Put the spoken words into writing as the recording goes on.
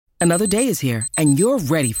Another day is here, and you're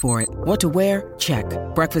ready for it. What to wear? Check.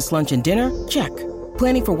 Breakfast, lunch, and dinner? Check.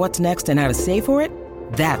 Planning for what's next and how to save for it?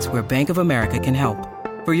 That's where Bank of America can help.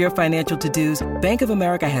 For your financial to-dos, Bank of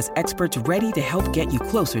America has experts ready to help get you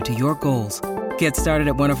closer to your goals. Get started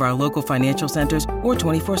at one of our local financial centers or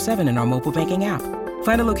 24/7 in our mobile banking app.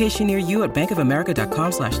 Find a location near you at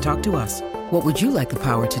bankofamerica.com/talktous. What would you like the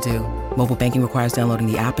power to do? Mobile banking requires downloading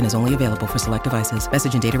the app and is only available for select devices.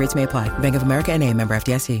 Message and data rates may apply. Bank of America NA, member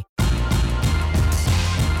FDIC.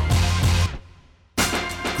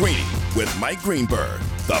 Greeny with Mike Greenberg,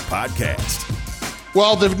 the podcast.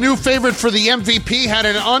 Well, the new favorite for the MVP had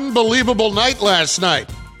an unbelievable night last night.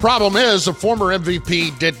 Problem is, a former MVP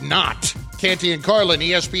did not. Canty and Carlin,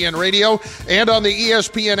 ESPN Radio, and on the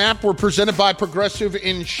ESPN app were presented by Progressive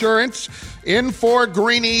Insurance. In for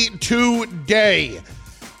Greeny today.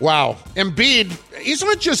 Wow. Embiid, he's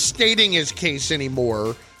not just stating his case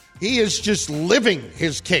anymore. He is just living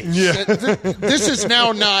his case. Yeah. This is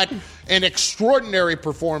now not an extraordinary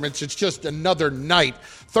performance. It's just another night.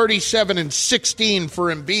 37 and 16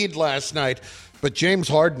 for Embiid last night. But James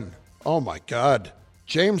Harden, oh my God.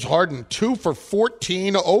 James Harden, 2 for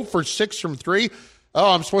 14, 0 for 6 from 3.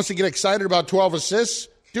 Oh, I'm supposed to get excited about 12 assists?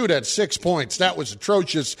 Dude had 6 points. That was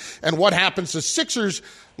atrocious. And what happens? The Sixers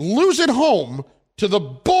lose at home to the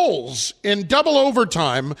Bulls in double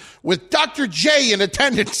overtime with Dr. J in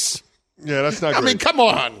attendance. Yeah, that's not great. I mean, come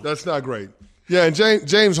on. That's not great. Yeah, and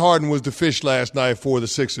James Harden was the fish last night for the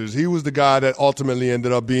Sixers. He was the guy that ultimately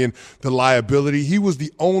ended up being the liability. He was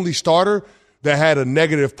the only starter that had a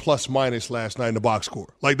negative plus-minus last night in the box score.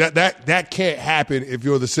 Like, that can't happen if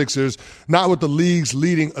you're the Sixers, not with the league's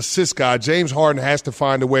leading assist guy. James Harden has to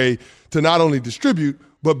find a way to not only distribute,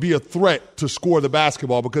 but be a threat to score the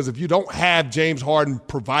basketball, because if you don't have James Harden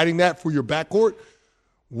providing that for your backcourt,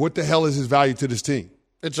 what the hell is his value to this team?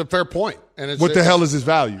 It's a fair point. And what the hell is his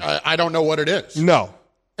value? I don't know what it is. No.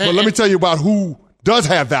 But let me tell you about who does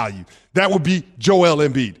have value. That would be Joel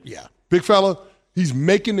Embiid. Yeah. Big fella. He's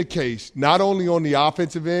making the case not only on the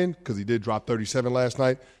offensive end, because he did drop 37 last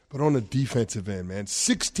night, but on the defensive end, man.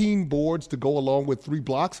 16 boards to go along with 3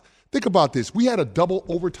 blocks. Think about this. We had a double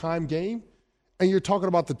overtime game, and you're talking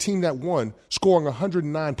about the team that won scoring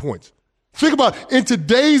 109 points. Think about it. In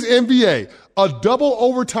today's NBA, a double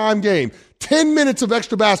overtime game, 10 minutes of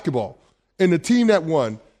extra basketball, and the team that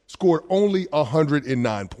won scored only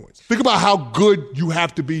 109 points. Think about how good you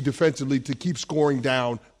have to be defensively to keep scoring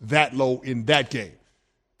down that low in that game.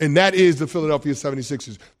 And that is the Philadelphia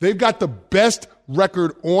 76ers. They've got the best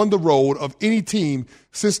record on the road of any team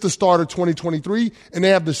since the start of 2023, and they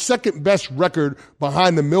have the second best record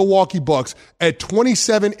behind the Milwaukee Bucks at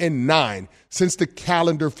 27-9 since the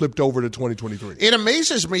calendar flipped over to 2023. It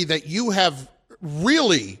amazes me that you have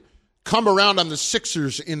really come around on the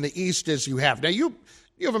Sixers in the East as you have. Now, you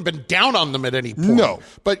haven't been down on them at any point. No.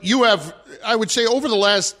 But you have, I would say, over the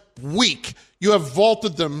last week, you have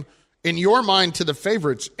vaulted them in your mind to the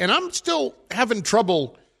favorites. And I'm still having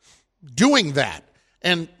trouble doing that.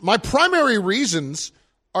 And my primary reasons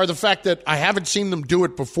are the fact that I haven't seen them do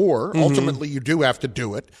it before. Mm-hmm. Ultimately, you do have to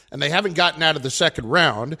do it. And they haven't gotten out of the second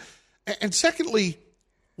round. And secondly,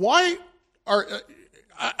 why are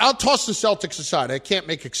I'll toss the Celtics aside. I can't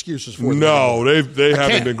make excuses for them. No, they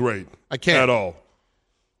haven't been great. I can't. At all.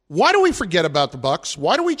 Why do we forget about the Bucks?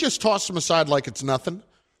 Why do we just toss them aside like it's nothing?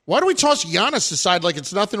 Why do we toss Giannis aside like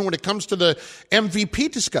it's nothing when it comes to the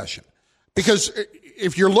MVP discussion? Because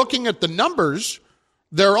if you're looking at the numbers,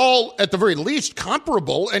 they're all, at the very least,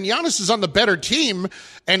 comparable, and Giannis is on the better team,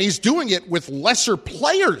 and he's doing it with lesser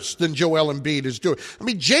players than Joel Embiid is doing. I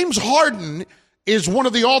mean, James Harden is one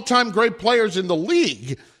of the all-time great players in the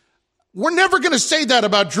league. We're never going to say that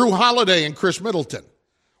about Drew Holiday and Chris Middleton.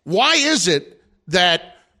 Why is it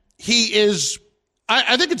that he is,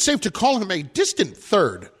 I think it's safe to call him a distant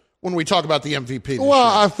third when we talk about the MVP this year?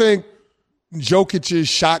 I think Jokic's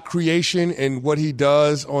shot creation and what he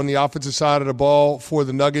does on the offensive side of the ball for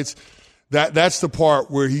the Nuggets, that's the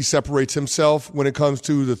part where he separates himself when it comes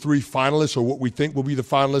to the 3 finalists, or what we think will be the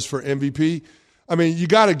finalists for MVP. I mean, you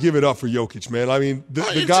got to give it up for Jokic, man. I mean, the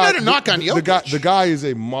it's guy, not a knock on Jokic. The guy is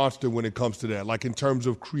a monster when it comes to that, like in terms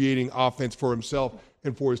of creating offense for himself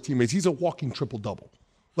and for his teammates. He's a walking triple-double.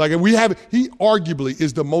 Like, and he arguably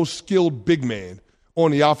is the most skilled big man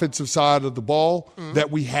on the offensive side of the ball that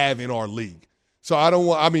we have in our league. So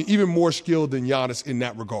even more skilled than Giannis in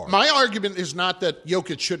that regard. My argument is not that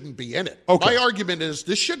Jokic shouldn't be in it. Okay. My argument is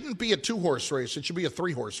this shouldn't be a 2-horse race. It should be a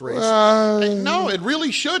 3-horse race. No, it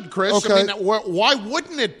really should, Chris. Okay. I mean, why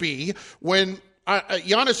wouldn't it be when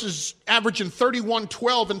Giannis is averaging 31,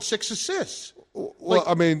 12, and 6 assists? Well,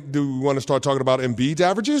 I mean, do we want to start talking about Embiid's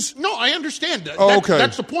averages? No, I understand. Okay.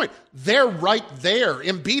 That's the point. They're right there.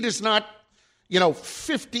 Embiid is not,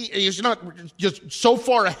 50. He's not just so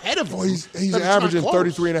far ahead of him. Well, he's averaging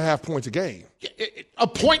 33.5 points a game. A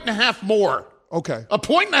point and a half more. Okay. A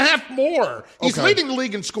point and a half more. He's leading the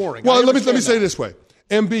league in scoring. Well, let me say it this way.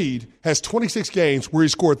 Embiid has 26 games where he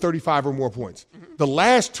scored 35 or more points. Mm-hmm. The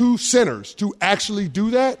last two centers to actually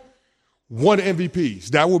do that won MVPs.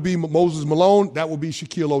 That would be Moses Malone. That would be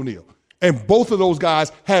Shaquille O'Neal. And both of those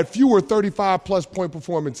guys had fewer 35-plus point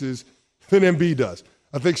performances than Embiid does.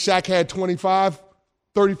 I think Shaq had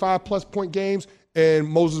 35-plus point games, and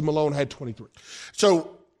Moses Malone had 23.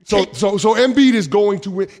 So Embiid is going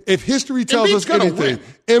to win. If history tells us anything,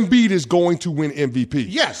 Embiid is going to win MVP.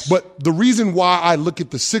 Yes. But the reason why I look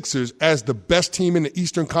at the Sixers as the best team in the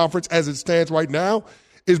Eastern Conference as it stands right now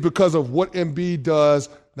is because of what Embiid does,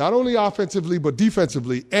 not only offensively but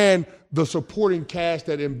defensively, and the supporting cast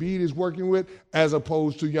that Embiid is working with as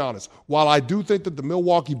opposed to Giannis. While I do think that the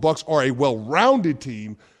Milwaukee Bucks are a well-rounded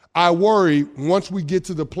team, I worry once we get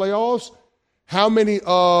to the playoffs, how many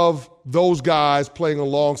of those guys playing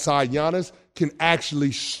alongside Giannis can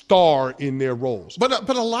actually star in their roles. But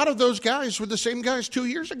a lot of those guys were the same guys 2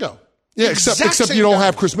 years ago. Yeah, except you don't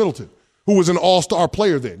have Chris Middleton, who was an all-star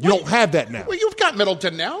player then. You don't have that now. Well, you've got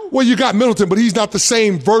Middleton now. Well, you got Middleton, but he's not the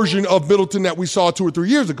same version of Middleton that we saw 2 or 3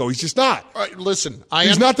 years ago. He's just not. All right, listen.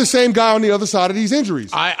 He's not the same guy on the other side of these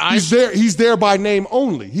injuries. He's there by name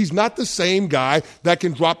only. He's not the same guy that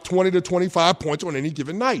can drop 20 to 25 points on any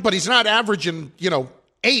given night. But he's not averaging,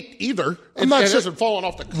 8 either. I'm not sure. Hasn't fallen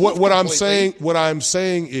off the cliff. What I'm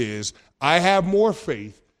saying is I have more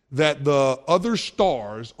faith that the other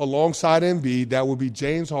stars alongside Embiid, that would be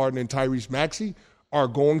James Harden and Tyrese Maxey, are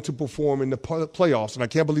going to perform in the playoffs, and I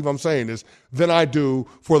can't believe I'm saying this, than I do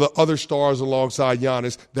for the other stars alongside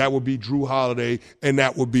Giannis. That would be Drew Holiday, and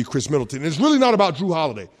that would be Chris Middleton. And it's really not about Drew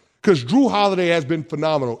Holiday, because Drew Holiday has been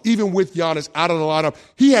phenomenal. Even with Giannis out of the lineup,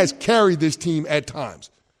 he has carried this team at times.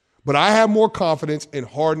 But I have more confidence in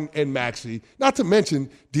Harden and Maxey, not to mention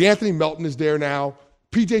DeAnthony Melton is there now,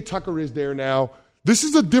 P.J. Tucker is there now. This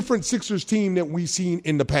is a different Sixers team than we've seen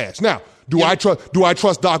in the past. Now, do I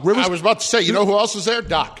trust Doc Rivers? I was about to say, you know who else is there?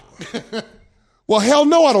 Doc. Well, hell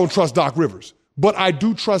no, I don't trust Doc Rivers. But I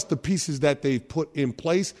do trust the pieces that they've put in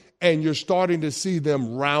place, and you're starting to see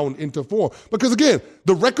them round into form. Because, again,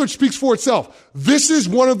 the record speaks for itself. This is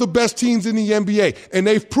one of the best teams in the NBA, and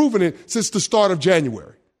they've proven it since the start of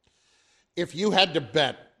January. If you had to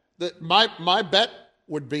bet, my bet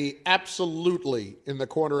would be absolutely in the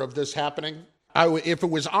corner of this happening. If it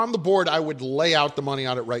was on the board, I would lay out the money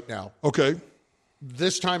on it right now. Okay.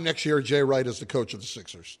 This time next year, Jay Wright is the coach of the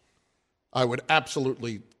Sixers. I would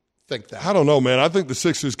absolutely think that. I don't know, man. I think the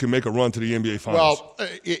Sixers can make a run to the NBA Finals. Well,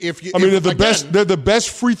 they're the best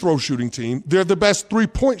free throw shooting team. They're the best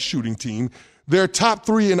 3-point shooting team. They're top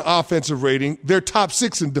 3 in offensive rating. They're top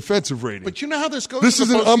 6 in defensive rating. But you know how this goes. This is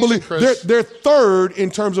an unbelievable. They're third in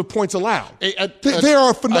terms of points allowed.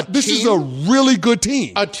 This is a really good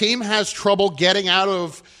team. A team has trouble getting out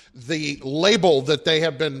of the label that they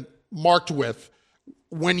have been marked with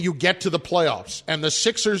when you get to the playoffs. And the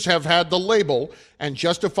Sixers have had the label, and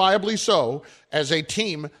justifiably so, as a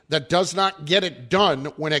team that does not get it done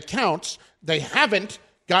when it counts. They haven't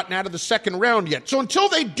gotten out of the second round yet. So until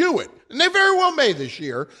they do it, and they very well may this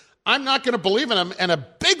year, I'm not going to believe in them, and a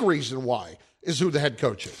big reason why is who the head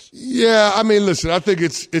coach is. Yeah, I mean, listen, I think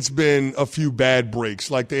it's been a few bad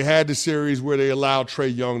breaks. Like they had the series where they allowed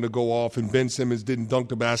Trae Young to go off, and Ben Simmons didn't dunk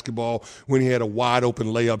the basketball when he had a wide-open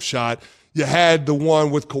layup shot. You had the one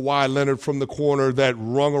with Kawhi Leonard from the corner that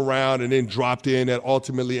rung around and then dropped in that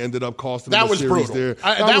ultimately ended up costing them the series brutal. there.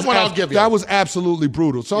 That one I'll give you. That was absolutely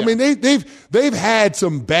brutal. So, yeah. I mean, they've had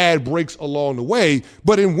some bad breaks along the way,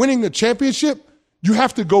 but in winning the championship, you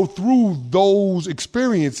have to go through those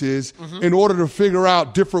experiences in order to figure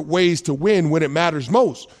out different ways to win when it matters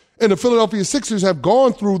most. And the Philadelphia Sixers have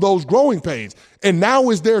gone through those growing pains, and now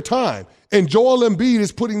is their time. And Joel Embiid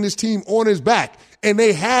is putting this team on his back. And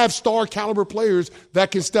they have star-caliber players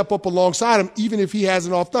that can step up alongside him, even if he has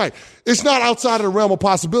an off night. It's not outside of the realm of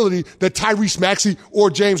possibility that Tyrese Maxey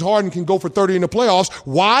or James Harden can go for 30 in the playoffs.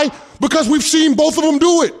 Why? Because we've seen both of them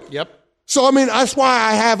do it. Yep. So, I mean, that's why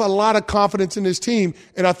I have a lot of confidence in this team.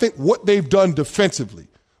 And I think what they've done defensively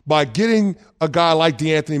by getting a guy like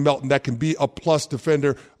DeAnthony Melton that can be a plus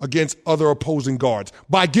defender against other opposing guards,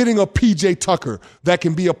 by getting a P.J. Tucker that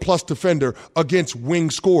can be a plus defender against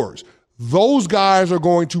wing scorers, those guys are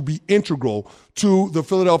going to be integral to the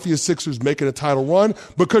Philadelphia Sixers making a title run,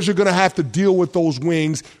 because you're going to have to deal with those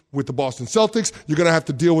wings with the Boston Celtics. You're going to have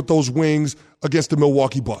to deal with those wings against the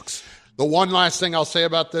Milwaukee Bucks. The one last thing I'll say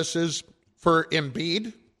about this is for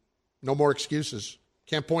Embiid, no more excuses.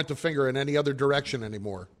 Can't point the finger in any other direction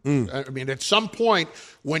anymore. I mean, at some point,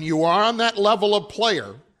 when you are on that level of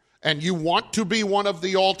player and you want to be one of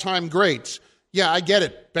the all-time greats, yeah, I get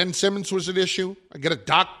it. Ben Simmons was an issue. I get it.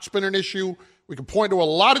 Doc's been an issue. We can point to a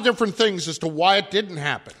lot of different things as to why it didn't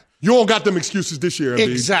happen. You don't got them excuses this year,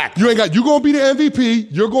 Embiid. Exactly. You're going to be the MVP.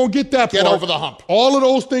 You're going to get that Get part. over the hump. All of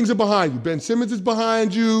those things are behind you. Ben Simmons is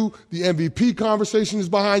behind you. The MVP conversation is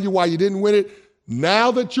behind you, why you didn't win it.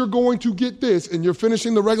 Now that you're going to get this and you're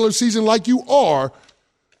finishing the regular season like you are,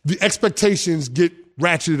 the expectations get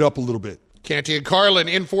ratcheted up a little bit. Canty and Carlin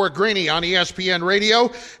in for Greeny on ESPN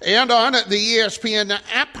Radio and on the ESPN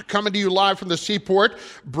app, coming to you live from the Seaport,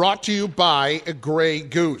 brought to you by Grey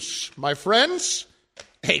Goose. My friends,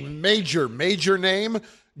 a major name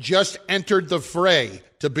just entered the fray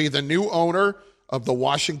to be the new owner of the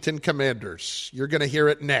Washington Commanders. You're going to hear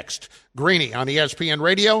it next. Greeny on ESPN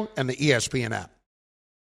Radio and the ESPN app.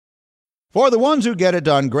 For the ones who get it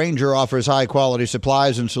done, Grainger offers high-quality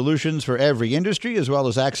supplies and solutions for every industry, as well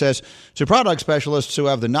as access to product specialists who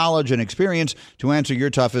have the knowledge and experience to answer your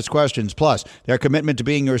toughest questions. Plus, their commitment to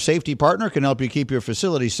being your safety partner can help you keep your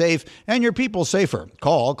facility safe and your people safer.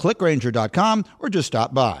 Call clickgrainger.com or just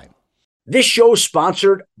stop by. This show is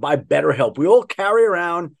sponsored by BetterHelp. We all carry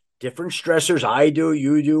around different stressors. I do,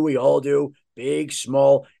 you do, we all do, big,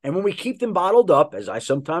 small. And when we keep them bottled up, as I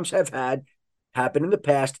sometimes have had happen in the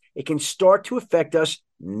past, it can start to affect us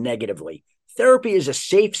negatively. Therapy is a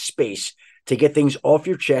safe space to get things off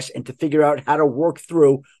your chest and to figure out how to work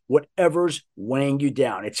through whatever's weighing you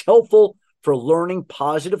down. It's helpful for learning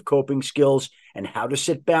positive coping skills and how to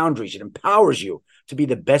set boundaries. It empowers you to be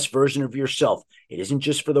the best version of yourself. It isn't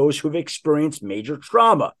just for those who have experienced major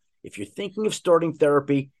trauma. If you're thinking of starting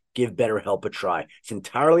therapy, give BetterHelp a try. It's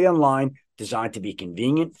entirely online, designed to be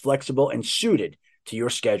convenient, flexible, and suited to your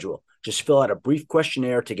schedule. Just fill out a brief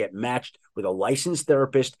questionnaire to get matched with a licensed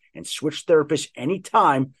therapist and switch therapists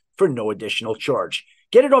anytime for no additional charge.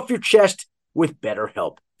 Get it off your chest with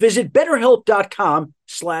BetterHelp. Visit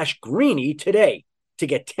BetterHelp.com/Greeny today to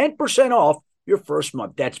get 10% off your first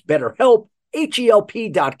month. That's BetterHelp,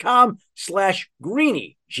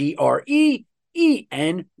 HELP.com/Greeny,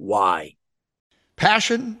 GREENY.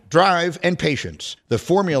 Passion, drive, and patience. The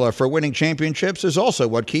formula for winning championships is also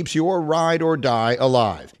what keeps your ride or die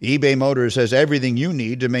alive. eBay Motors has everything you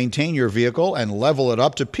need to maintain your vehicle and level it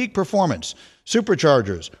up to peak performance.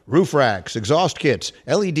 Superchargers, roof racks, exhaust kits,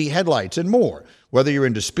 LED headlights, and more. Whether you're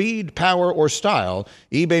into speed, power, or style,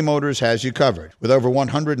 eBay Motors has you covered. With over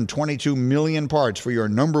 122 million parts for your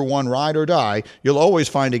number one ride or die, you'll always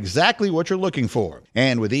find exactly what you're looking for.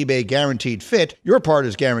 And with eBay Guaranteed Fit, your part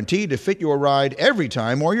is guaranteed to fit your ride every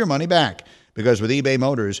time or your money back. Because with eBay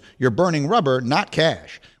Motors, you're burning rubber, not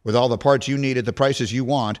cash. With all the parts you need at the prices you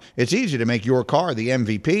want, it's easy to make your car the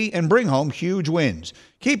MVP and bring home huge wins.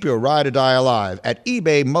 Keep your ride or die alive at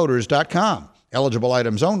ebaymotors.com. Eligible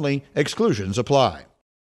items only. Exclusions apply.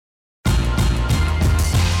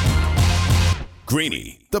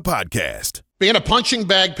 Greeny, the podcast. Being a punching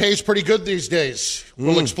bag pays pretty good these days.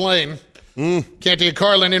 We'll explain. Canty and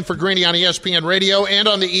Carlin in for Greeny on ESPN Radio and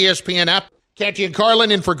on the ESPN app. Canty and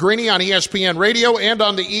Carlin in for Greeny on ESPN Radio and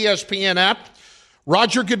on the ESPN app.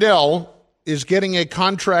 Roger Goodell is getting a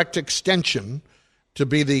contract extension to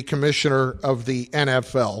be the commissioner of the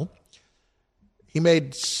NFL. He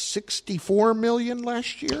made $64 million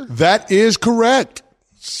last year. That is correct.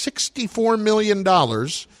 $64 million.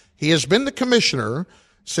 He has been the commissioner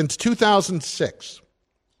since 2006.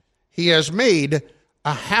 He has made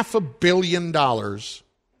 $500 million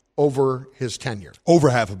over his tenure. Over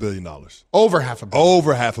 $500 million. Over $500 million.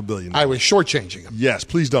 Over $500 million. I was shortchanging him. Yes,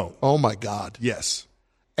 please don't. Oh, my God. Yes.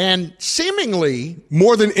 And seemingly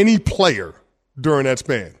more than any player during that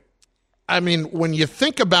span. I mean, when you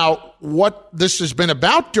think about what this has been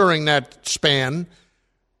about during that span,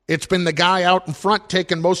 it's been the guy out in front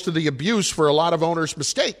taking most of the abuse for a lot of owners'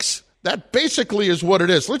 mistakes. That basically is what it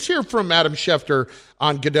is. Let's hear from Adam Schefter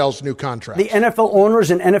on Goodell's new contract. The NFL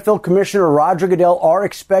owners and NFL Commissioner Roger Goodell are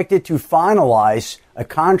expected to finalize a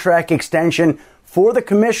contract extension for the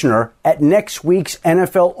commissioner at next week's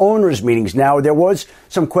NFL owners meetings. Now, there was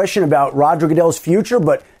some question about Roger Goodell's future,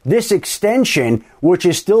 but this extension, which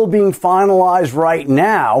is still being finalized right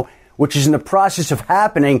now, which is in the process of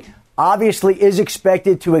happening, obviously is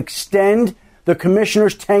expected to extend the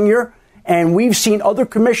commissioner's tenure. And we've seen other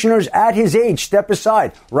commissioners at his age step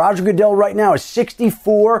aside. Roger Goodell right now is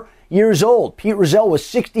 64 years old. Pete Rozelle was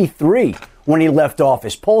 63 when he left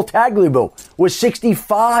office. Paul Tagliabue was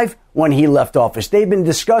 65 when he left office. They've been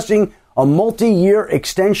discussing a multi-year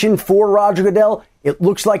extension for Roger Goodell. It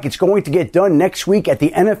looks like it's going to get done next week at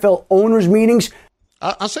the NFL owners' meetings.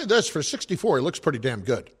 I'll say this, for 64, he looks pretty damn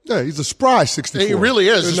good. Yeah, he's a spry 64. He really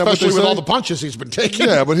is, especially with all the punches he's been taking.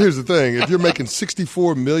 Yeah, but here's the thing. If you're making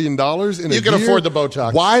 $64 million in a year, you can afford the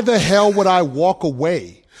Botox. Why the hell would I walk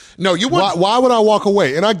away? No, you wouldn't. Why would I walk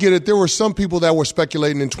away? And I get it. There were some people that were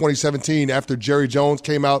speculating in 2017 after Jerry Jones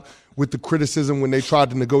came out with the criticism when they tried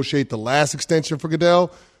to negotiate the last extension for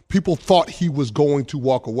Goodell. People thought he was going to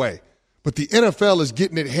walk away. But the NFL is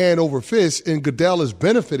getting it hand over fist, and Goodell is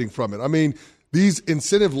benefiting from it. I mean, these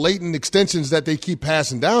incentive-laden extensions that they keep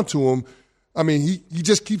passing down to him, I mean, he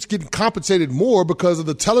just keeps getting compensated more because of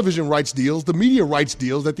the television rights deals, the media rights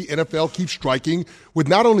deals that the NFL keeps striking with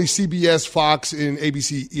not only CBS, Fox, and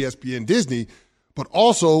ABC, ESPN, Disney, but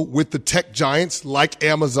also with the tech giants like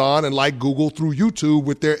Amazon and like Google through YouTube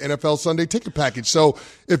with their NFL Sunday Ticket package. So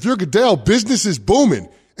if you're Goodell, business is booming,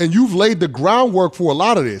 and you've laid the groundwork for a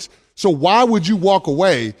lot of this. So why would you walk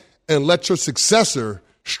away and let your successor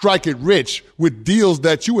strike it rich with deals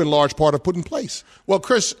that you in large part have put in place? Well,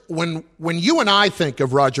 Chris, when you and I think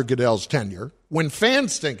of Roger Goodell's tenure, when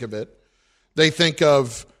fans think of it, they think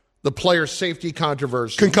of the player safety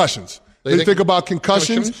controversy. Concussions. They think about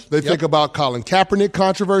concussions. They think about Colin Kaepernick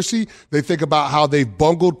controversy. They think about how they've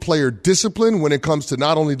bungled player discipline when it comes to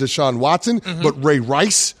not only Deshaun Watson, but Ray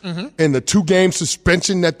Rice and the 2-game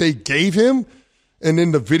suspension that they gave him. And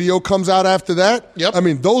then the video comes out after that. Yep. I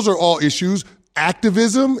mean, those are all issues.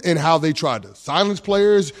 Activism and how they tried to silence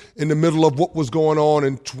players in the middle of what was going on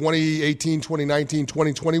in 2018, 2019,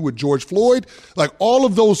 2020 with George Floyd. Like, all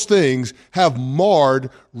of those things have marred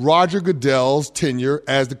Roger Goodell's tenure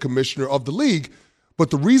as the commissioner of the league.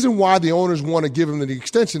 But the reason why the owners want to give him the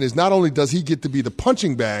extension is not only does he get to be the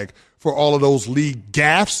punching bag for all of those league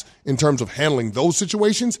gaffes in terms of handling those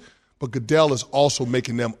situations, but Goodell is also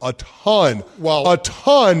making them a ton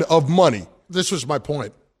of money. This was my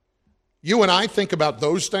point. You and I think about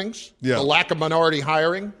those things, the lack of minority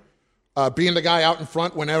hiring, being the guy out in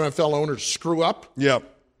front when NFL owners screw up. Yep.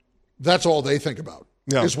 That's all they think about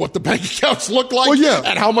is what the bank accounts look like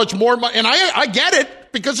and how much more money. And I get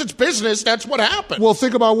it because it's business. That's what happened. Well,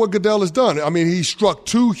 think about what Goodell has done. I mean, he struck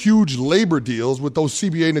 2 huge labor deals with those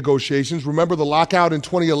CBA negotiations. Remember the lockout in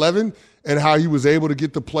 2011? And how he was able to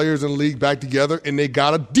get the players in the league back together, and they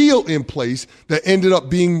got a deal in place that ended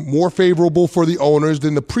up being more favorable for the owners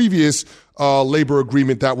than the previous labor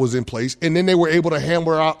agreement that was in place. And then they were able to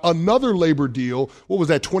hammer out another labor deal. What was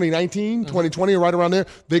that, 2019, 2020, right around there?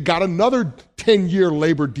 They got another 10-year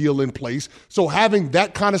labor deal in place. So having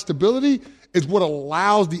that kind of stability is what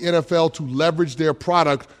allows the NFL to leverage their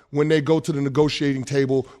product when they go to the negotiating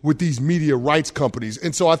table with these media rights companies.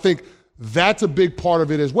 And so I think that's a big part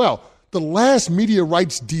of it as well. The last media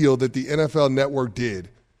rights deal that the NFL Network did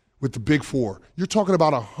with the Big Four, you're talking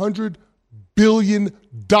about $100 billion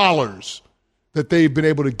that they've been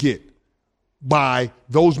able to get by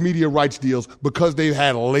those media rights deals because they've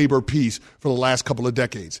had labor peace for the last couple of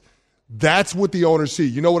decades. That's what the owners see.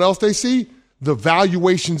 You know what else they see? The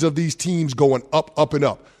valuations of these teams going up, up, and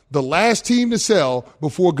up. The last team to sell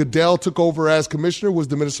before Goodell took over as commissioner was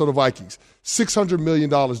the Minnesota Vikings. $600 million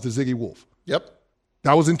to Ziggy Wolf. Yep.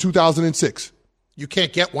 That was in 2006. You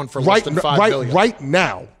can't get one for less than $5 million. Right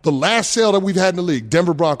now, the last sale that we've had in the league,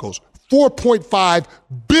 Denver Broncos, $4.5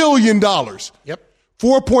 billion. Yep.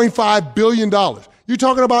 $4.5 billion. You're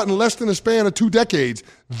talking about in less than a span of 2 decades,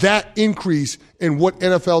 that increase in what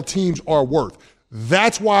NFL teams are worth.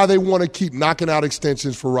 That's why they want to keep knocking out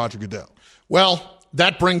extensions for Roger Goodell. Well,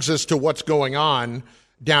 that brings us to what's going on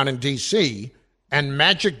down in D.C., and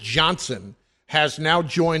Magic Johnson has now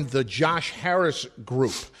joined the Josh Harris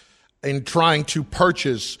group in trying to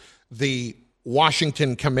purchase the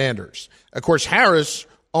Washington Commanders. Of course, Harris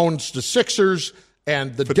owns the Sixers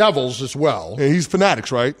and the Devils as well. And he's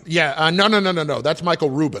Fanatics, right? Yeah. No. That's Michael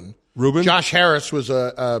Rubin. Rubin? Josh Harris was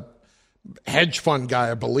a hedge fund guy,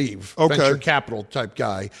 I believe. Okay. Venture capital type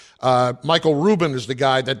guy. Michael Rubin is the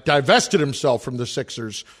guy that divested himself from the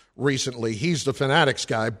Sixers recently. He's the Fanatics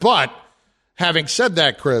guy. But having said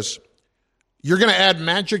that, Chris, you're going to add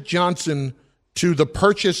Magic Johnson to the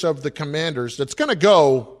purchase of the Commanders. That's going to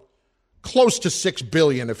go close to $6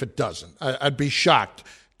 billion if it doesn't. I'd be shocked.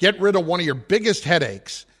 Get rid of one of your biggest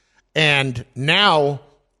headaches. And now,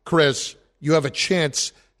 Chris, you have a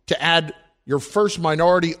chance to add your first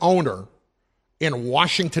minority owner in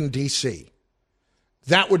Washington, D.C.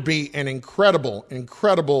 That would be an incredible,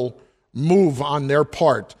 incredible move on their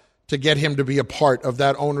part to get him to be a part of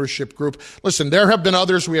that ownership group. Listen, there have been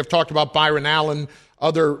others. We have talked about Byron Allen,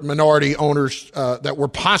 other minority owners that were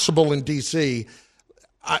possible in D.C.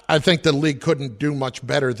 I think the league couldn't do much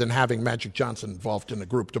better than having Magic Johnson involved in the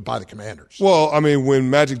group to buy the Commanders. Well, I mean,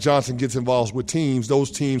 when Magic Johnson gets involved with teams,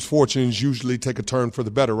 those teams' fortunes usually take a turn for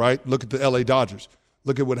the better, right? Look at the L.A. Dodgers.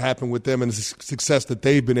 Look at what happened with them and the success that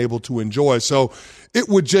they've been able to enjoy. So it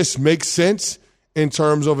would just make sense in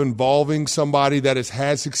terms of involving somebody that has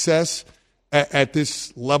had success at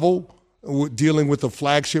this level, dealing with a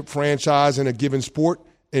flagship franchise in a given sport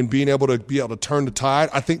and being able to turn the tide.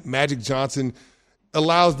 I think Magic Johnson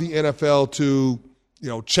allows the NFL to,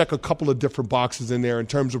 check a couple of different boxes in there in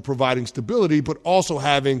terms of providing stability, but also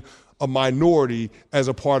having a minority as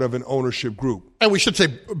a part of an ownership group. And we should say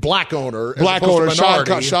black owner. Black owner.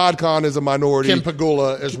 Shad Khan is a minority. Kim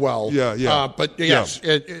Pegula as well. Yeah. But yes,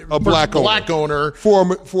 a black owner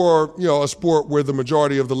for a sport where the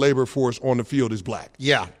majority of the labor force on the field is black.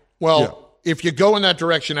 Yeah. Well, if you go in that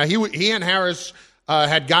direction, now he and Harris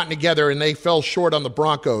had gotten together and they fell short on the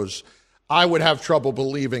Broncos. I would have trouble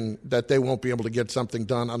believing that they won't be able to get something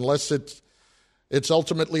done unless it's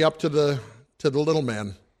ultimately up to the little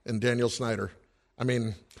man and Daniel Snyder. I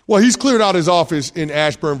mean, well, he's cleared out his office in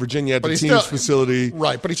Ashburn, Virginia, at the team's facility.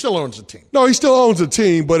 Right, but he still owns the team. No, he still owns the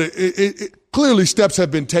team, but it clearly steps have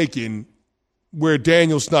been taken where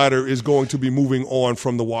Daniel Snyder is going to be moving on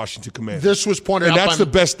from the Washington Commanders. This was pointed out, and that's the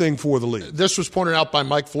best thing for the league. This was pointed out by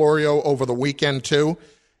Mike Florio over the weekend too.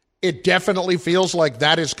 It definitely feels like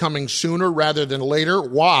that is coming sooner rather than later.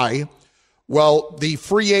 Why? Well, the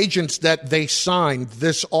free agents that they signed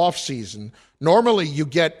this offseason, normally you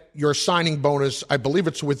get your signing bonus, I believe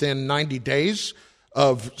it's within 90 days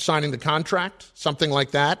of signing the contract, something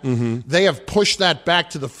like that. Mm-hmm. They have pushed that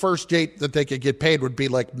back to the first date that they could get paid would be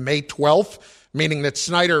like May 12th, meaning that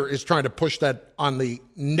Snyder is trying to push that on the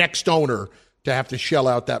next owner to have to shell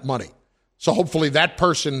out that money. So hopefully that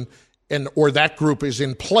person or that group is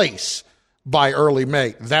in place by early May.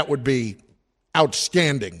 That would be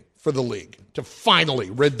outstanding for the league to finally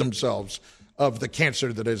rid themselves of the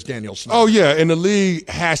cancer that is Daniel Snyder. Oh, yeah, and the league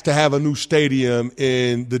has to have a new stadium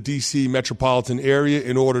in the D.C. metropolitan area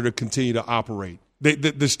in order to continue to operate.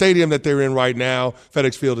 The stadium that they're in right now,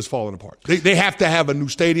 FedEx Field, is falling apart. They have to have a new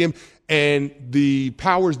stadium, and the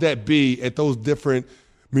powers that be at those different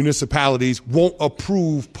municipalities won't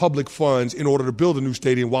approve public funds in order to build a new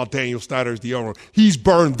stadium while Daniel Snyder is the owner. He's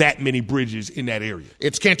burned that many bridges in that area.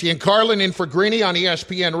 It's Canty and Carlin in for Greeny on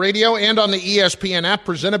ESPN Radio and on the ESPN app,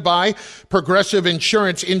 presented by Progressive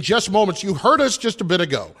Insurance. In just moments, you heard us just a bit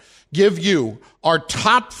ago give you our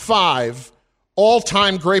top 5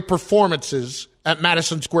 all-time great performances at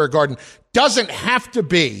Madison Square Garden. Doesn't have to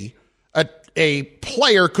be a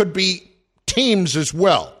player, could be teams as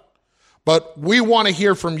well. But we want to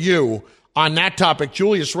hear from you on that topic.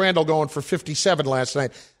 Julius Randle going for 57 last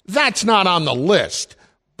night. That's not on the list.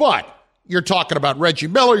 But you're talking about Reggie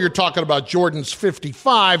Miller. You're talking about Jordan's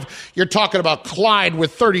 55. You're talking about Clyde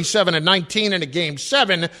with 37 and 19 in a Game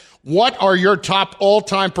 7. What are your top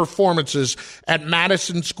all-time performances at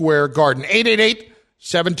Madison Square Garden?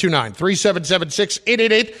 888-729-3776.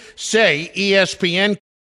 888-SAY-ESPN.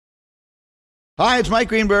 Hi, it's Mike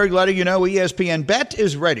Greenberg letting you know ESPN Bet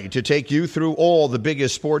is ready to take you through all the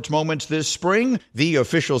biggest sports moments this spring. The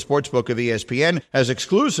official sportsbook of ESPN has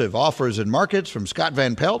exclusive offers and markets from Scott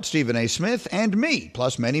Van Pelt, Stephen A. Smith, and me,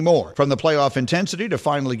 plus many more. From the playoff intensity to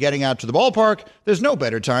finally getting out to the ballpark, there's no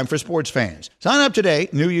better time for sports fans. Sign up today.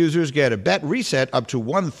 New users get a bet reset up to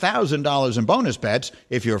 $1,000 in bonus bets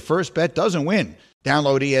if your first bet doesn't win.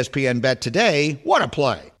 Download ESPN Bet today. What a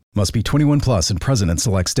play. Must be 21 plus and present in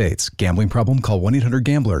select states. Gambling problem? Call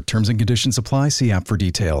 1-800-GAMBLER. Terms and conditions apply. See app for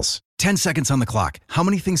details. 10 seconds on the clock. How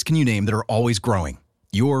many things can you name that are always growing?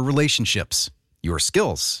 Your relationships, your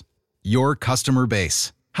skills, your customer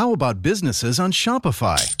base. How about businesses on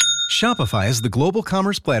Shopify? Shopify is the global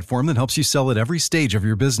commerce platform that helps you sell at every stage of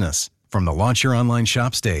your business. From the launch your online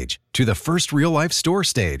shop stage to the first real-life store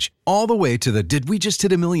stage, all the way to the did we just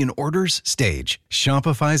hit a million orders stage.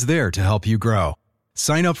 Shopify's there to help you grow.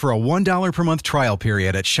 Sign up for a $1 per month trial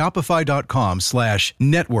period at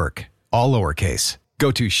shopify.com/network, all lowercase.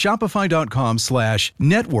 Go to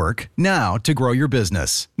shopify.com/network now to grow your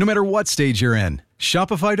business, no matter what stage you're in.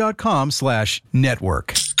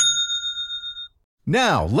 Shopify.com/network.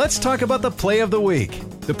 Now, let's talk about the play of the week.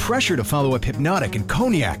 The pressure to follow up Hypnotic and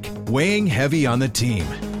Cognac, weighing heavy on the team.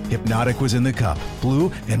 Hypnotic was in the cup, blue,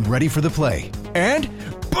 and ready for the play. And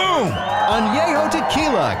boom! Añejo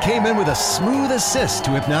Tequila came in with a smooth assist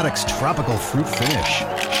to Hypnotic's tropical fruit finish.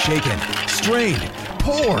 Shaken, strained,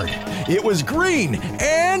 poured. It was green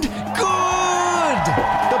and good! The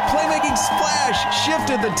playmaking splash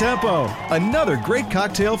shifted the tempo. Another great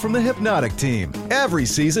cocktail from the Hypnotic team. Every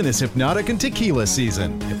season is Hypnotic and Tequila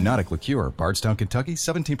season. Hypnotic Liqueur, Bardstown, Kentucky,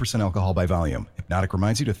 17% alcohol by volume. Hypnotic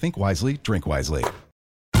reminds you to think wisely, drink wisely.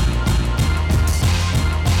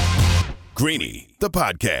 Greeny, the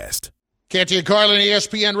podcast. Canty and Carlin,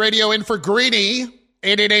 ESPN Radio, in for Greeny.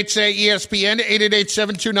 888-SAY-ESPN,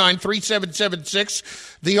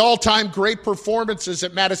 888-729-3776. The all-time great performances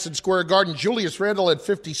at Madison Square Garden. Julius Randle had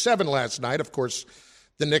 57 last night. Of course,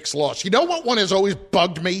 the Knicks lost. You know what one has always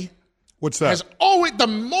bugged me? What's that? Has always, the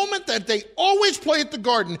moment that they always play at the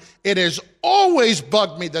Garden, it has always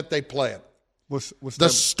bugged me that they play it. What's the that?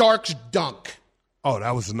 Starks dunk. Oh,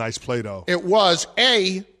 that was a nice play, though. It was,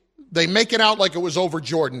 they make it out like it was over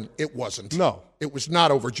Jordan. It wasn't. No. It was not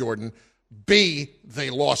over Jordan. B, they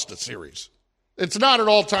lost the series. It's not an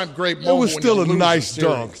all-time great moment. It was still when you a lose nice the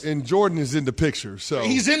dunk, series. and Jordan is in the picture. So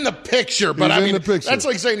he's in the picture, but He's in the picture. that's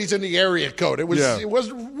like saying he's in the area code. It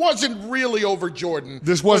wasn't really over Jordan.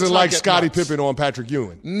 This wasn't like Scottie nuts. Pippen on Patrick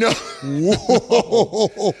Ewing. No.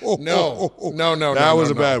 Whoa. No. That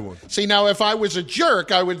was a bad one. See, now if I was a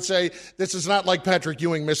jerk, I would say this is not like Patrick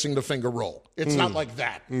Ewing missing the finger roll. It's not like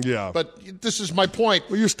that. Yeah. But this is my point.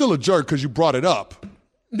 Well, you're still a jerk because you brought it up.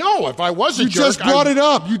 No, if I was a jerk, You just brought it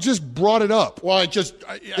up. You just brought it up. Well, I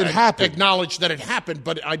happened. Acknowledged that it happened,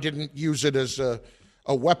 but I didn't use it as a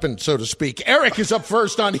weapon, so to speak. Eric is up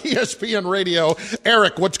first on ESPN Radio.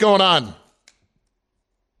 Eric, what's going on?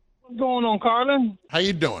 What's going on, Carlin? How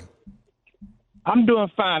you doing? I'm doing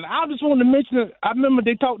fine. I just wanted to mention, I remember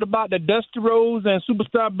they talked about the Dusty Rhodes and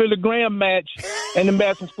Superstar Billy Graham match in the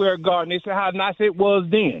Madison Square Garden. They said how nice it was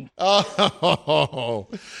then. Oh,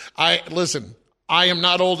 listen. I am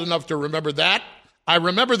not old enough to remember that. I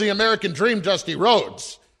remember the American Dream, Dusty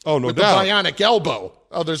Rhodes. Oh, no with doubt. The bionic elbow.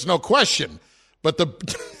 Oh, there's no question. But the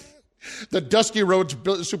Dusty Rhodes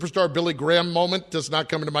Superstar Billy Graham moment does not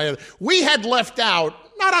come into my head. We had left out,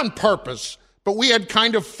 not on purpose, but we had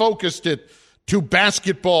kind of focused it to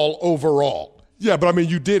basketball overall. Yeah, but I mean,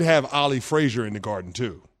 you did have Ollie Frazier in the Garden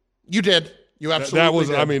too. You did. You absolutely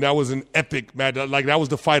did. That was an epic match. Like, that was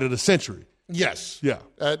the fight of the century. Yes. Yeah.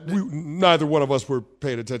 Neither one of us were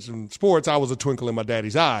paying attention to sports. I was a twinkle in my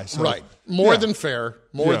daddy's eye. So, right. More than fair.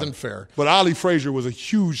 More than fair. But Ollie Frazier was a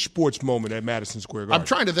huge sports moment at Madison Square Garden. I'm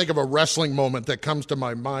trying to think of a wrestling moment that comes to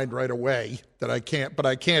my mind right away that I can't,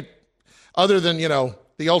 other than,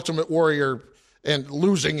 the Ultimate Warrior and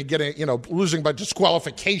losing by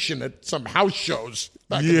disqualification at some house shows.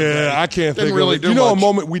 Yeah, I can't think really of it. A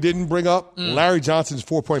moment we didn't bring up? Larry Johnson's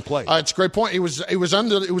 4-point play. It's a great point. It was on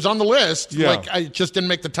the list. Yeah. Like, I just didn't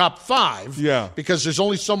make the top 5. Yeah. Because there's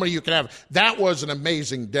only so many you can have. That was an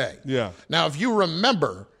amazing day. Yeah. Now, if you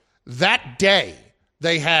remember, that day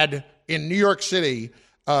they had in New York City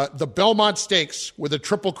the Belmont Stakes with a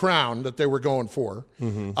Triple Crown that they were going for.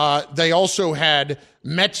 Mm-hmm. They also had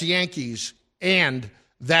Mets-Yankees and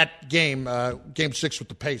that game, Game 6 with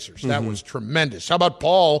the Pacers. That was tremendous. How about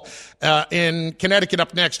Paul in Connecticut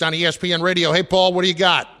up next on ESPN Radio? Hey, Paul, what do you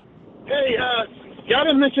got? Hey, y'all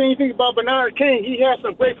didn't mention anything about Bernard King. He had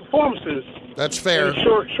some great performances. That's fair.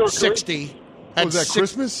 Short 60. Was that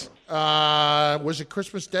Christmas? Was it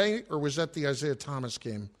Christmas Day, or was that the Isaiah Thomas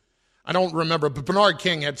game? I don't remember, but Bernard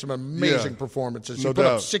King had some amazing performances. He put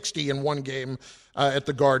up 60 in one game at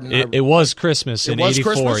the Garden. It was Christmas in 84,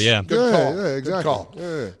 Christmas? yeah. Good call. Yeah, exactly. Good call.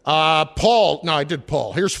 Yeah. Paul, no, I did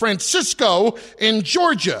Paul. Here's Francisco in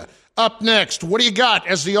Georgia up next. What do you got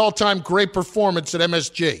as the all-time great performance at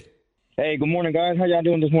MSG? Hey, good morning, guys. How y'all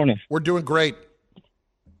doing this morning? We're doing great.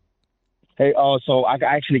 Hey, so I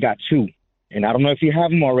actually got 2, and I don't know if you have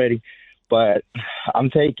them already, but I'm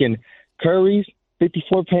taking Curry's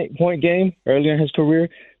 54-point game earlier in his career.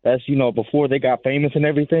 That's, before they got famous and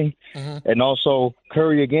everything. Mm-hmm. And also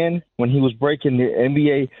Curry again when he was breaking the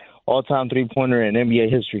NBA all-time three-pointer in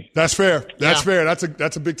NBA history. That's fair. That's fair.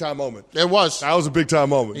 That's a big-time moment. It was. That was a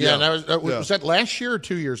big-time moment. Yeah. Was that last year or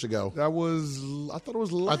 2 years ago? I thought it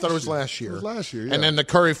was last year. I thought it was last year. It was last year, yeah. And then the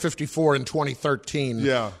Curry 54 in 2013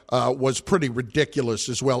 was pretty ridiculous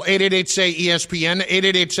as well. 888-SAY-ESPN,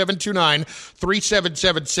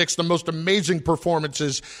 888-729-3776, the most amazing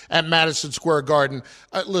performances at Madison Square Garden.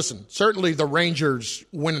 Listen, certainly the Rangers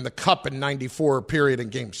winning the Cup in 94 period in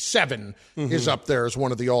Game 7 is up there as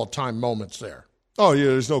one of the all-time moments there. Oh, yeah,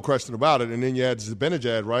 there's no question about it. And then you had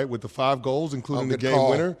Zibanejad, right, with the 5 goals, including the game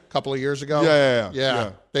winner. A couple of years ago.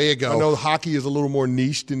 Yeah. There you go. I know hockey is a little more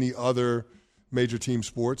niche than the other major team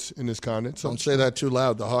sports in this continent. So. Don't say that too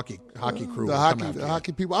loud. The hockey crew. The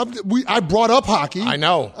hockey people. I brought up hockey. I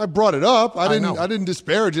know. I brought it up. I didn't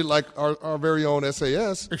disparage it like our very own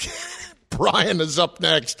SAS. Brian is up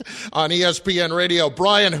next on ESPN Radio.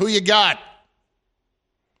 Brian, who you got?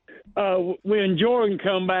 When Jordan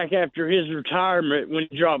come back after his retirement, when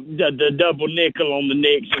he dropped the double nickel on the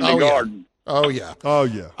Knicks in the Garden. Oh, yeah.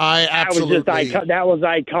 I absolutely. That was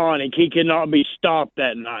iconic. He could not be stopped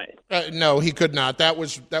that night. No, he could not. That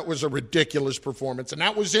was a ridiculous performance, and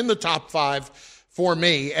that was in the top 5 for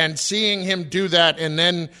me. And seeing him do that, and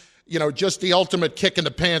then just the ultimate kick in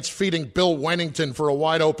the pants, feeding Bill Wennington for a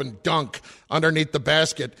wide open dunk underneath the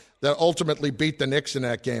basket that ultimately beat the Knicks in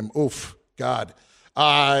that game. Oof, God.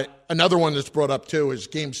 Another one that's brought up too is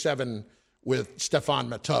Game 7 with Stephane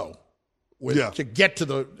Matteau. To get to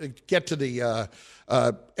the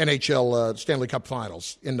NHL Stanley Cup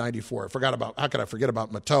Finals in '94. How could I forget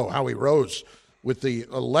about Matteau? How he rose with the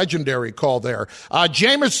legendary call there.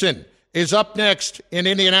 Jameson is up next in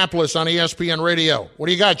Indianapolis on ESPN Radio. What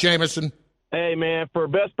do you got, Jameson? Hey, man, for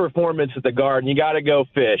best performance at the Garden, you got to go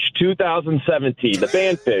Fish. 2017, the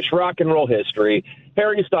band Fish, rock and roll history.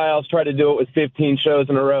 Harry Styles tried to do it with 15 shows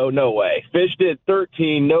in a row. No way. Fish did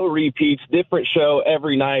 13, no repeats, different show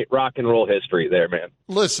every night. Rock and roll history there, man.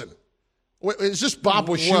 Listen, is this Bob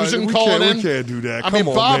Wischusen calling in? We can't do that.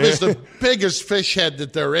 Bob man. is the biggest fish head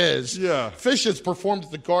that there is. Yeah. Fish has performed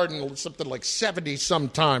at the Garden something like 70-some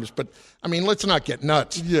times, but, let's not get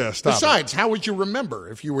nuts. Yeah, stop Besides, how would you remember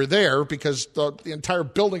if you were there? Because the entire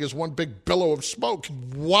building is one big billow of smoke.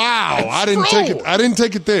 Wow. I didn't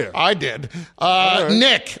take it there. I did.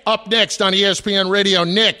 Nick, up next on ESPN Radio.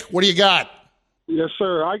 Nick, what do you got? Yes,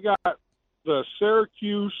 sir. I got the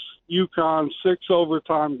Syracuse UConn 6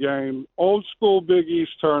 overtime game, old school Big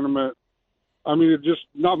East tournament. It's just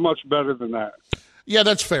not much better than that. Yeah,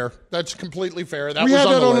 that's fair. That's completely fair. We had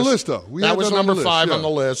that on the list, though. That was number 5 on the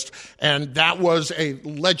list, and that was a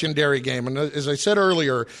legendary game. And as I said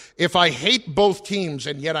earlier, if I hate both teams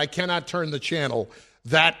and yet I cannot turn the channel,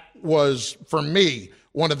 that was, for me,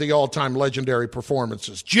 one of the all-time legendary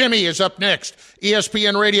performances. Jimmy is up next.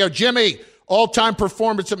 ESPN Radio. Jimmy, all-time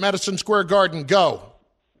performance at Madison Square Garden. Go.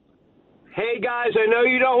 Hey, guys, I know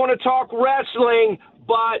you don't want to talk wrestling,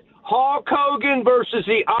 but Hulk Hogan versus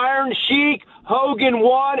the Iron Sheik, Hogan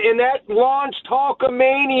won, and that launched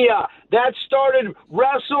Hulkamania. That started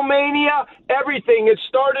WrestleMania, everything. It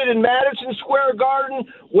started in Madison Square Garden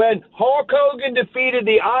when Hulk Hogan defeated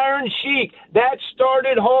the Iron Sheik. That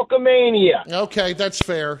started Hulkamania. Okay, that's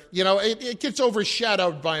fair. It gets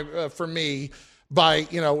overshadowed for me by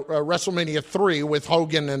WrestleMania 3 with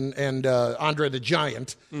Hogan and Andre the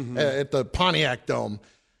Giant at the Pontiac Dome.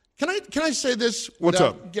 Can I say this? What's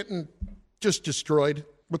up? Getting just destroyed.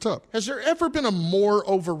 What's up? Has there ever been a more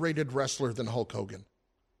overrated wrestler than Hulk Hogan?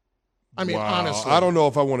 Wow. Honestly, I don't know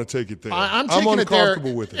if I want to take it there. I'm taking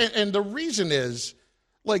uncomfortable it there, with it. and the reason is,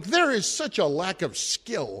 there is such a lack of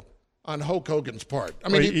skill on Hulk Hogan's part.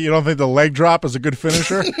 You don't think the leg drop is a good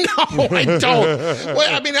finisher? No, I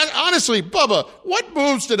don't. Honestly, Bubba, what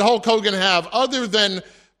moves did Hulk Hogan have other than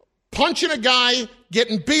punching a guy,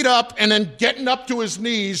 getting beat up, and then getting up to his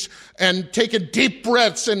knees and taking deep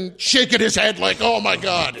breaths and shaking his head like, oh, my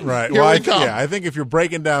God. Right. Here we come. I think if you're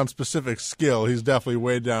breaking down specific skill, he's definitely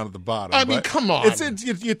way down at the bottom. Come on.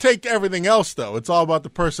 You take everything else, though. It's all about the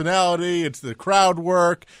personality. It's the crowd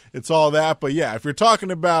work. It's all that. But, yeah, if you're talking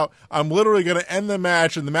about I'm literally going to end the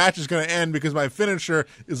match and the match is going to end because my finisher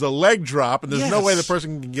is a leg drop and there's no way the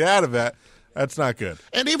person can get out of that, that's not good.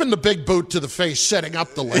 And even the big boot to the face setting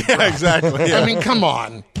up the leg. Yeah, exactly. Yeah. Come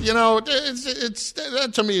on. It's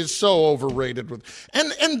that to me is so overrated.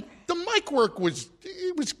 And the mic work was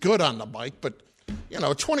good on the mic, but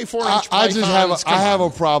 24-inch. I have a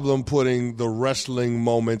problem putting the wrestling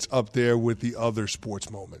moments up there with the other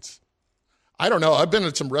sports moments. I don't know. I've been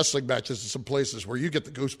in some wrestling matches in some places where you get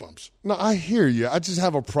the goosebumps. No, I hear you. I just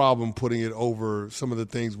have a problem putting it over some of the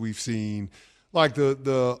things we've seen. Like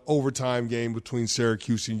the overtime game between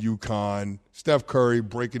Syracuse and UConn, Steph Curry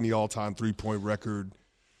breaking the all-time three-point record,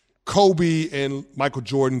 Kobe and Michael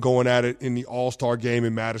Jordan going at it in the All-Star game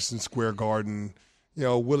in Madison Square Garden,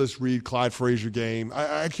 Willis Reed, Clyde Frazier game.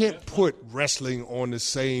 I can't put wrestling on the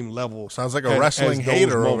same level. Sounds like a wrestling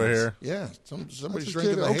hater over here. Yeah, somebody's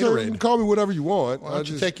drinking the haterade. Okay, you can call me whatever you want. Why don't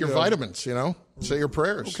you take your vitamins, say your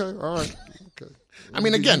prayers. Okay, all right. Okay.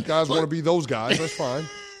 Again. You guys want to be those guys, that's fine.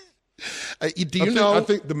 I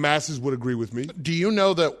think the masses would agree with me. Do you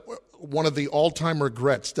know that one of the all-time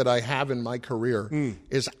regrets that I have in my career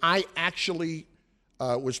is I actually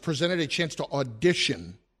was presented a chance to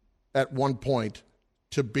audition at one point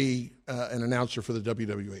to be an announcer for the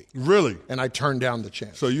WWE. Really? And I turned down the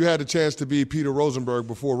chance. So you had a chance to be Peter Rosenberg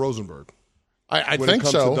before Rosenberg? I when think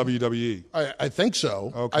it comes so. to WWE? I think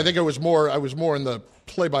so. Okay. I think I was more in the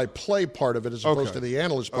play-by-play part of it as opposed to the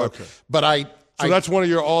analyst part. Okay. But So that's one of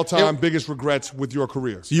your all-time biggest regrets with your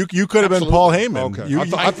career. So you could have been Paul Heyman. Okay.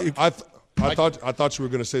 I thought you were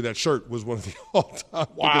going to say that shirt was one of the all-time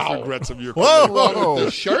biggest regrets of your career. Whoa!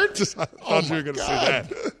 The shirt? I thought you were going to say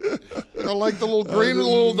that. You don't like the little green,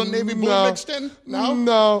 the navy blue mixed in?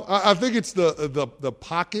 No. I think it's the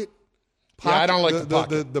pocket. Yeah, I don't like the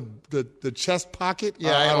pocket. The chest pocket.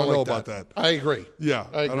 Yeah, I don't like know about that. I agree. Yeah,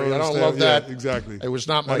 I agree. I don't understand. love that. Yeah, exactly. It was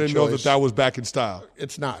not my choice. I didn't know that was back in style.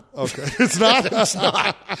 It's not. Okay. It's not? It's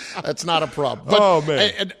not. That's not a problem. But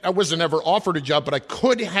man. I wasn't ever offered a job, but I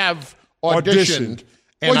could have auditioned.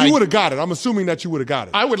 Well, you would have got it. I'm assuming that you would have got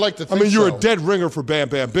it. I would like to think you're so. a dead ringer for Bam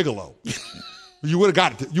Bam Bigelow. You would have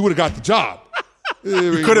got it. You would have got the job.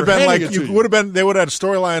 You could have been like you would have been. They would have had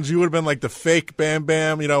storylines. You would have been like the fake Bam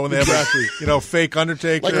Bam. When they have fake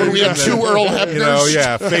Undertaker. Like when we had two Earl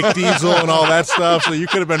Hebners. Fake Diesel and all that stuff. So you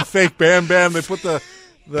could have been fake Bam Bam. They put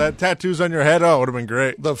the tattoos on your head. Oh, it would have been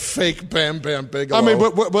great. The fake Bam Bam Bigelow. I mean,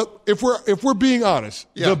 but if we're being honest,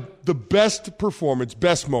 the best performance,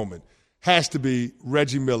 best moment has to be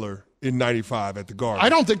Reggie Miller in '95 at the Garden. I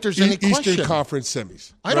don't think there's any question. Eastern Conference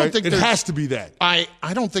semis. I don't think it has to be that. I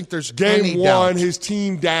don't think there's Game any one, doubt. his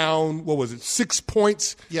team down. What was it? 6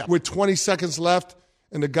 points with 20 seconds left,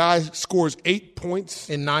 and the guy scores 8 points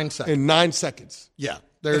in 9 seconds. Yeah.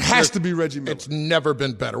 It has to be Reggie Miller. It's never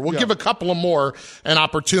been better. We'll give a couple of more an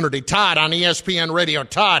opportunity. Todd on ESPN Radio.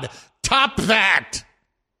 Todd, top that.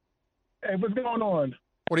 Hey, what's going on?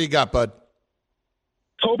 What do you got, bud?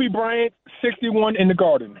 Kobe Bryant, 61 in the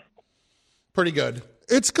Garden. Pretty good.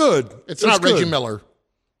 It's good. It's not Reggie Miller.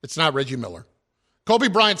 It's not Reggie Miller. Kobe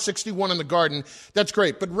Bryant, 61 in the Garden. That's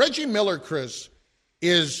great. But Reggie Miller, Chris,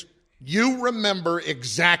 is you remember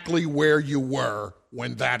exactly where you were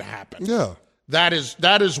when that happened. Yeah. That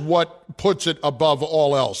is what puts it above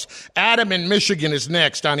all else. Adam in Michigan is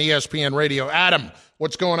next on ESPN Radio. Adam,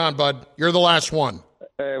 what's going on, bud? You're the last one.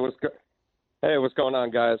 Hey, what's going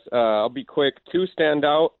on, guys? I'll be quick. Two stand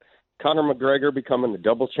out. Conor McGregor becoming the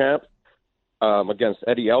double champ against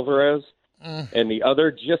Eddie Alvarez. And the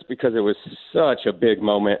other, just because it was such a big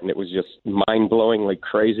moment and it was just mind-blowingly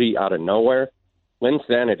crazy out of nowhere,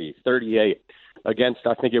 Linsanity, 38, against,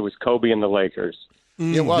 I think it was Kobe and the Lakers.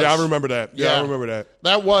 It was. Yeah, I remember that. Yeah, I remember that.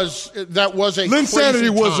 That was a Linsanity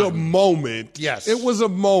was a moment. Yes. It was a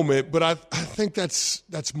moment, but I think that's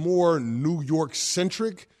more New York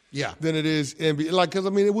centric. Yeah. Than it is NBA. Because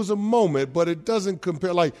it was a moment, but it doesn't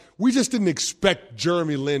compare. We just didn't expect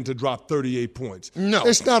Jeremy Lin to drop 38 points. No.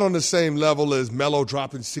 It's not on the same level as Melo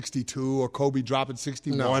dropping 62 or Kobe dropping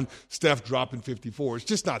 61, No. Steph dropping 54. It's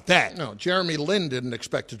just not that. No, Jeremy Lin didn't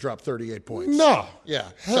expect to drop 38 points. No. Yeah.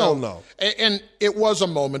 Hell no. And it was a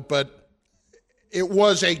moment, but it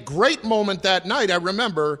was a great moment that night. I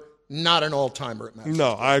remember. Not an all-timer at Madison.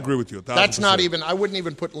 No, I agree with you. 1,000%. That's not even – I wouldn't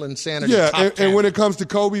even put Linsanity top 10. And when it comes to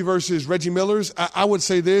Kobe versus Reggie Miller's, I would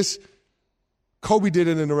say this. Kobe did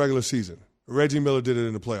it in the regular season. Reggie Miller did it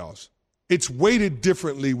in the playoffs. It's weighted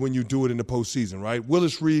differently when you do it in the postseason, right?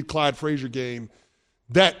 Willis Reed, Clyde Frazier game,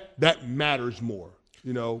 that matters more,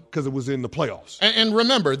 because it was in the playoffs. And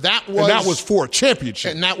remember, that was for a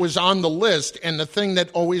championship. And that was on the list. And the thing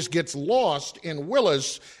that always gets lost in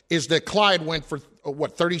Willis is that Clyde went for –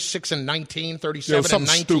 36 and 19, 37 and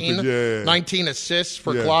 19, stupid. 19 assists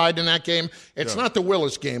for Clyde in that game. It's not the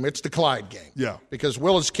Willis game, it's the Clyde game. Yeah. Because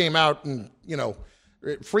Willis came out and,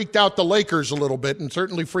 it freaked out the Lakers a little bit and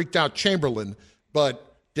certainly freaked out Chamberlain,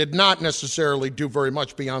 but did not necessarily do very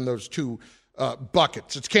much beyond those two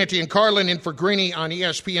buckets. It's Canty and Carlin in for Greeny on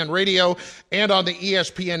ESPN Radio and on the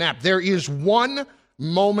ESPN app. There is one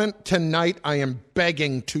moment tonight I am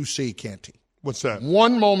begging to see, Canty. What's that?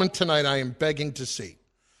 One moment tonight I am begging to see.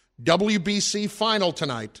 WBC final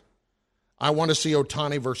tonight. I want to see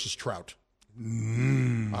Ohtani versus Trout.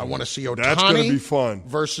 I want to see Ohtani That's going to be fun.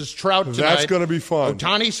 versus Trout tonight. That's going to be fun.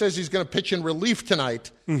 Ohtani says he's going to pitch in relief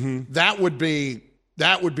tonight. Mm-hmm. That would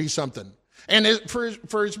be something. And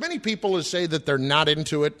for as many people as say that they're not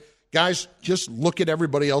into it, guys, just look at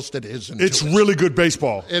everybody else that is into it. It's really good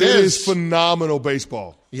baseball. It is phenomenal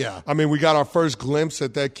baseball. Yeah. We got our first glimpse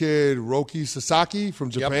at that kid, Roki Sasaki from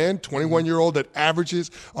Japan, 21-year-old that averages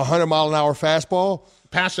 100-mile-an-hour fastball.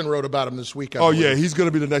 Passan wrote about him this week. Oh, yeah, he's going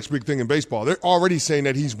to be the next big thing in baseball. They're already saying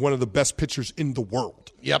that he's one of the best pitchers in the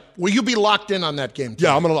world. Yep. Will you be locked in on that game too?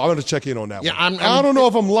 Yeah, I'm gonna check in on that one. I don't know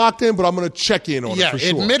if I'm locked in, but I'm going to check in on it for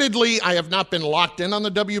sure. Admittedly, I have not been locked in on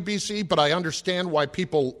the WBC, but I understand why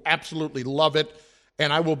people absolutely love it,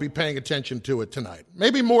 and I will be paying attention to it tonight.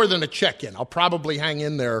 Maybe more than a check-in. I'll probably hang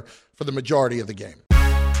in there for the majority of the game.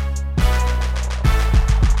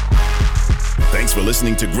 Thanks for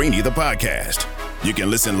listening to Greeny, the podcast. You can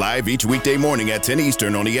listen live each weekday morning at 10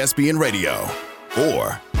 Eastern on ESPN Radio.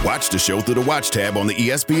 Or watch the show through the Watch tab on the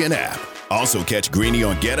ESPN app. Also catch Greeny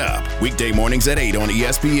on Get Up, weekday mornings at 8 on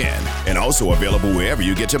ESPN. And also available wherever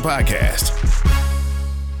you get your podcast.